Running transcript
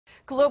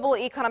Global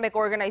economic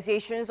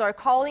organizations are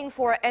calling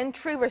for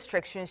entry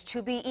restrictions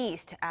to be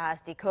eased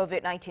as the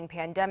COVID-19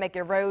 pandemic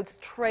erodes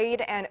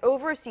trade and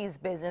overseas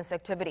business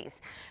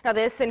activities. Now,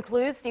 this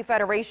includes the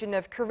Federation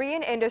of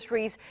Korean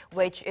Industries,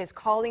 which is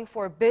calling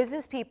for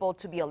business people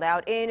to be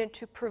allowed in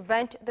to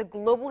prevent the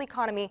global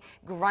economy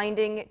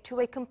grinding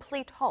to a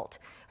complete halt.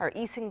 Our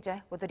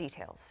Seung-jae with the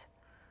details.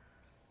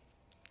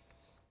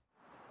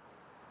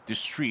 The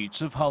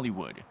streets of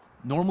Hollywood,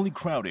 normally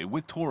crowded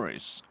with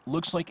tourists,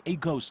 looks like a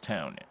ghost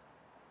town.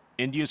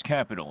 India's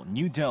capital,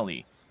 New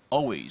Delhi,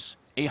 always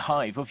a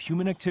hive of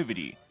human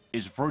activity,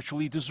 is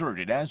virtually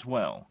deserted as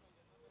well.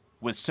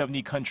 With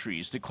 70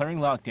 countries declaring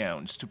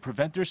lockdowns to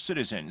prevent their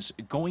citizens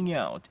going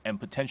out and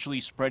potentially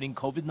spreading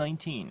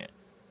COVID-19,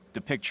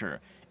 the picture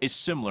is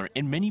similar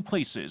in many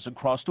places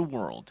across the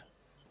world.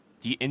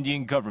 The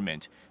Indian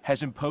government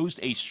has imposed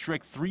a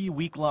strict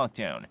 3-week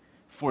lockdown,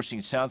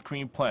 forcing South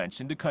Korean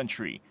plants in the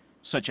country,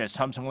 such as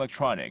Samsung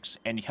Electronics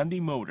and Hyundai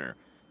Motor,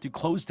 to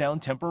close down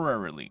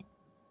temporarily.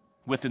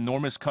 With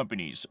enormous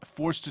companies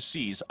forced to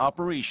cease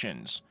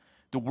operations,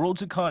 the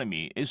world's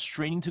economy is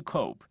straining to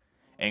cope,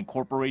 and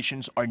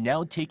corporations are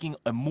now taking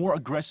a more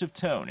aggressive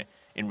tone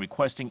in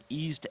requesting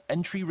eased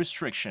entry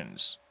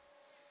restrictions.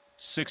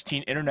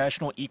 16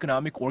 international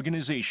economic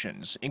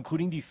organizations,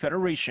 including the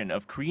Federation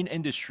of Korean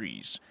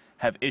Industries,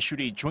 have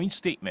issued a joint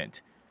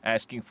statement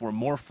asking for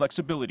more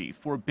flexibility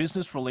for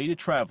business-related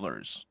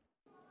travelers.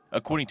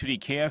 According to the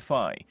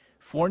KFI,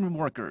 foreign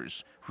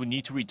workers who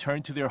need to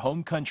return to their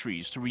home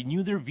countries to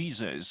renew their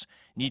visas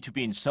need to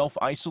be in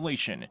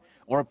self-isolation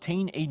or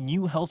obtain a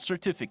new health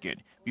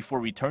certificate before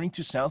returning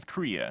to South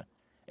Korea,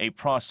 a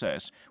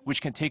process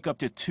which can take up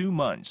to 2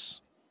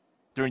 months.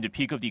 During the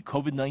peak of the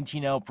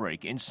COVID-19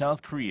 outbreak in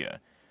South Korea,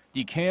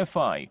 the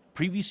KFI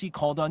previously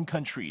called on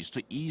countries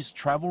to ease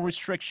travel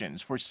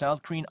restrictions for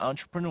South Korean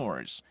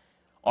entrepreneurs,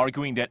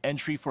 arguing that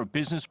entry for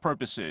business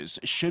purposes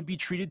should be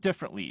treated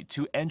differently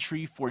to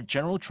entry for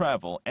general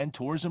travel and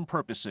tourism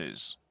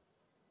purposes.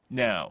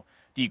 Now,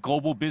 the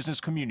global business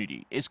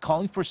community is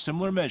calling for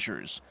similar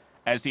measures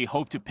as they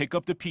hope to pick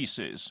up the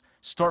pieces,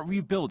 start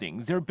rebuilding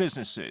their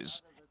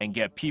businesses, and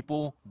get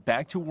people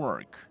back to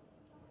work.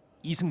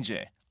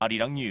 Seung-jae,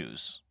 Arirang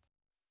News.